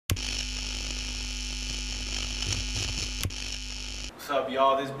up,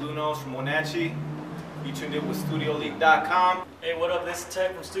 y'all? This is Blu Noze from Wenatchee. You tuned in with StudioLeak.com. Hey, what up? This is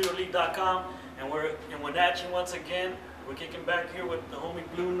Tech from StudioLeak.com, and we're in Wenatchee once again. We're kicking back here with the homie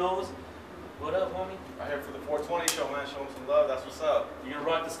Blu Noze. What up, homie? I'm here for the 420 show, man. Show them some love. That's what's up. You gonna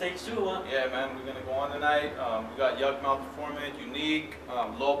rock the stage too, huh? Yeah, man. We're gonna go on tonight. We got Yuck Mouth performing, Unique,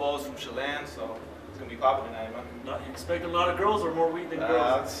 Lobos from Chelan, so it's gonna be popping tonight, man. You expect a lot of girls or more weed than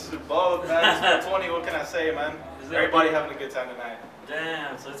girls? It's both, man. It's 420. What can I say, man? Everybody having a good time tonight.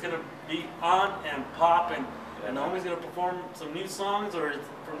 Damn. So it's gonna be on and popping. And the homie's gonna perform some new songs, or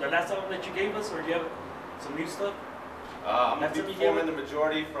from the last album that you gave us, or do you have some new stuff? I'm going to be performing the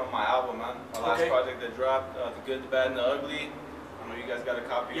majority from my album, man. My last project that dropped, The Good, the Bad, and the Ugly. I know you guys got a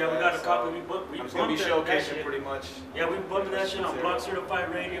copy of that. Yeah, we got a copy. I'm just going to be showcasing pretty much. Yeah, we bumped that shit on Block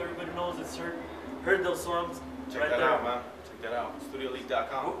Certified Radio. Everybody knows it's heard those songs. Check that out, man. Check that out.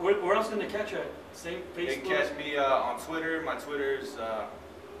 StudioLeak.com. Where else can they catch you at? Same Facebook? They can catch me on Twitter. My Twitter is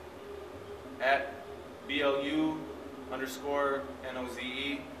at BLU_NOZE,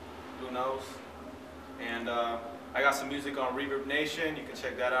 Blu Noze. And I got some music on Reverb Nation. You can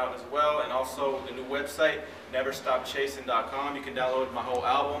check that out as well. And also the new website, neverstopchasing.com. You can download my whole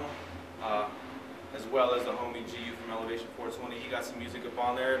album, as well as the homie GU from Elevation 420. He got some music up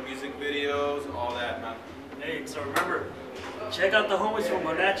on there, music videos, all that, man. Hey, so remember, check out the homies from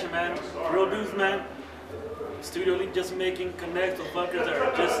Wenatchee, man. Real dudes, man. Studio Leak just making connects with fuckers that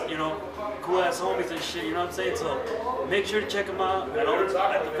are just, you know, cool ass homies and shit, you know what I'm saying? So make sure to check them out at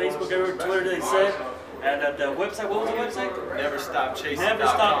the Facebook, every Twitter they said. And at the website, what was the website?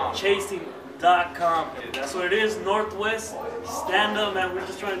 Neverstopchasing.com. Neverstopchasing.com. That's what it is, Northwest. Stand up, man. We're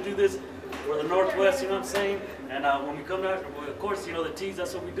just trying to do this for the Northwest, you know what I'm saying? And when we come out, of course, you know, the T's,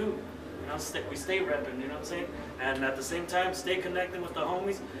 that's what we do. You know, we stay repping, you know what I'm saying? And at the same time, stay connected with the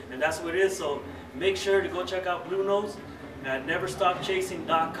homies, and that's what it is. So make sure to go check out Blu Noze at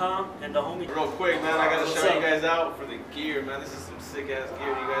neverstopchasing.com and the homie. Real quick, man, I gotta shout you guys out for the gear, man. This is some sick ass gear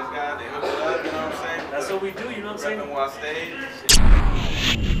you guys got. They hook it up, you know what I'm saying? That's what we do, you know what I'm saying? Repping while stage.